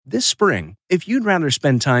This spring, if you'd rather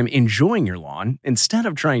spend time enjoying your lawn instead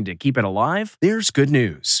of trying to keep it alive, there's good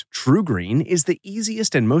news. TruGreen is the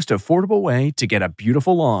easiest and most affordable way to get a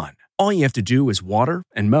beautiful lawn. All you have to do is water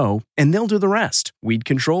and mow, and they'll do the rest. Weed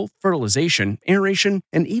control, fertilization, aeration,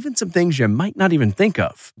 and even some things you might not even think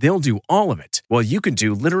of. They'll do all of it, while you can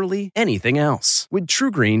do literally anything else. With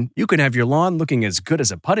TruGreen, you can have your lawn looking as good as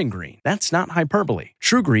a putting green. That's not hyperbole.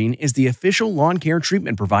 TruGreen is the official lawn care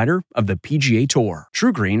treatment provider of the PGA Tour.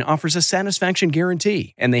 TruGreen offers a satisfaction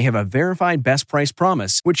guarantee, and they have a verified best price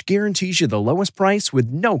promise, which guarantees you the lowest price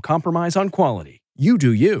with no compromise on quality. You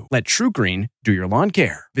do you. Let TruGreen do your lawn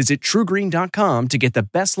care. Visit TruGreen.com to get the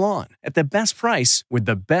best lawn at the best price with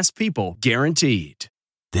the best people guaranteed.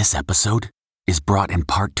 This episode is brought in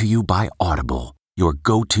part to you by Audible, your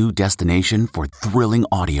go-to destination for thrilling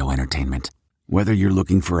audio entertainment. Whether you're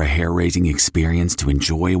looking for a hair-raising experience to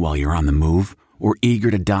enjoy while you're on the move or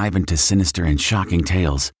eager to dive into sinister and shocking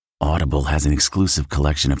tales, Audible has an exclusive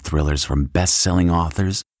collection of thrillers from best-selling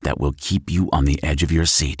authors that will keep you on the edge of your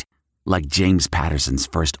seat. Like James Patterson's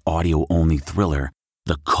first audio-only thriller,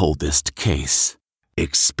 The Coldest Case.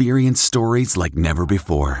 Experience stories like never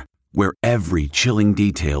before, where every chilling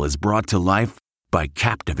detail is brought to life by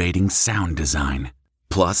captivating sound design.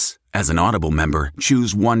 Plus, as an Audible member,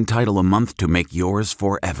 choose one title a month to make yours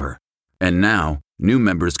forever. And now, new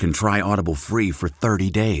members can try Audible free for 30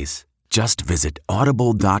 days. Just visit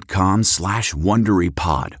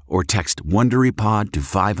audible.com/WonderyPod or text WonderyPod to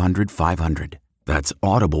 500-500. That's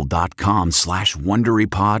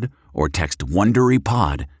audible.com/WonderyPod or text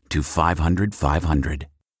WonderyPod to 500-500.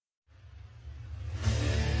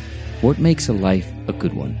 What makes a life a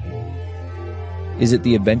good one? Is it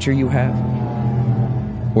the adventure you have?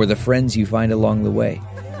 Or the friends you find along the way?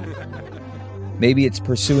 Maybe it's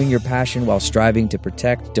pursuing your passion while striving to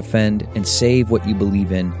protect, defend, and save what you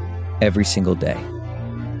believe in every single day.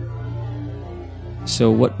 So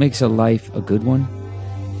what makes a life a good one?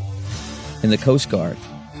 In the Coast Guard,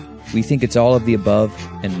 we think it's all of the above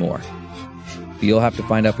and more. But you'll have to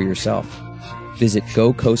find out for yourself. Visit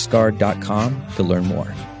gocoastguard.com to learn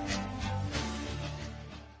more.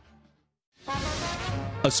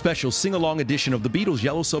 A special sing-along edition of the Beatles'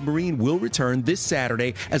 Yellow Submarine will return this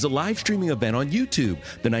Saturday as a live streaming event on YouTube.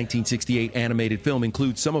 The 1968 animated film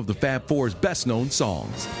includes some of the Fab Four's best-known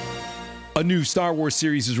songs. A new Star Wars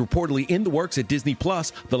series is reportedly in the works at Disney+.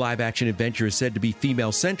 The live-action adventure is said to be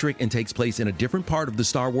female-centric and takes place in a different part of the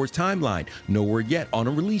Star Wars timeline. No word yet on a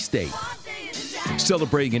release date.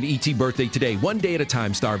 Celebrating an E.T. birthday today, One Day at a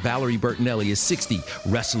Time star Valerie Bertinelli is 60.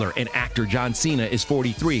 Wrestler and actor John Cena is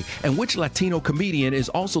 43. And which Latino comedian is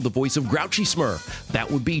also the voice of Grouchy Smurf? That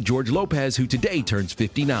would be George Lopez, who today turns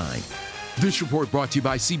 59. This report brought to you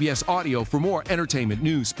by CBS Audio. For more entertainment,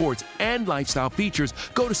 news, sports, and lifestyle features,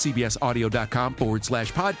 go to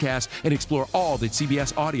cbsaudio.com/podcast and explore all that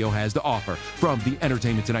CBS Audio has to offer. From the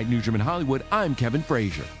Entertainment Tonight newsroom in Hollywood, I'm Kevin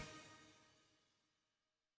Frazier.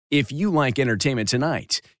 If you like Entertainment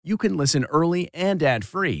Tonight, you can listen early and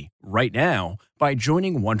ad-free right now by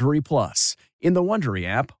joining Wondery Plus in the Wondery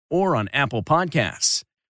app or on Apple Podcasts.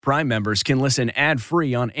 Prime members can listen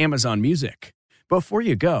ad-free on Amazon Music. Before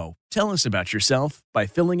you go, tell us about yourself by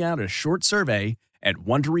filling out a short survey at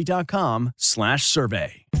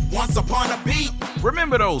Wondery.com/survey. Once upon a beat.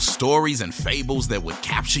 Remember those stories and fables that would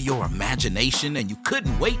capture your imagination and you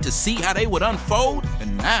couldn't wait to see how they would unfold?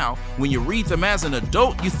 And now, when you read them as an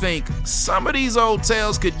adult, you think, some of these old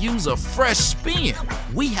tales could use a fresh spin.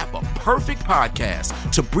 We have a perfect podcast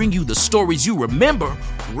to bring you the stories you remember,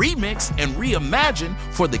 remix, and reimagine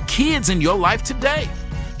for the kids in your life today.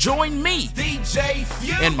 Join me, DJ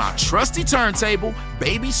Few, and my trusty turntable,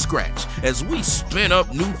 Baby Scratch, as we spin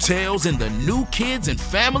up new tales in the New Kids and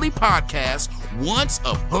Family podcast, Once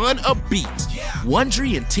Upon a Beat.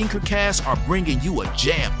 Wondery and Tinkercast are bringing you a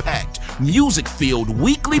jam-packed, music-filled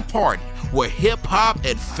weekly party where hip-hop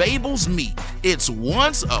and fables meet. It's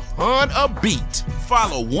Once Upon a Beat.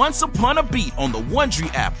 Follow Once Upon a Beat on the Wondery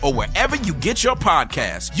app or wherever you get your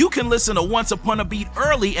podcasts. You can listen to Once Upon a Beat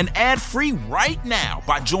early and ad-free right now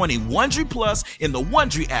by joining Wondery Plus in the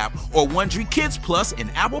Wondery app or Wondery Kids Plus in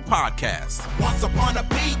Apple Podcasts. Once Upon a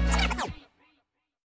Beat.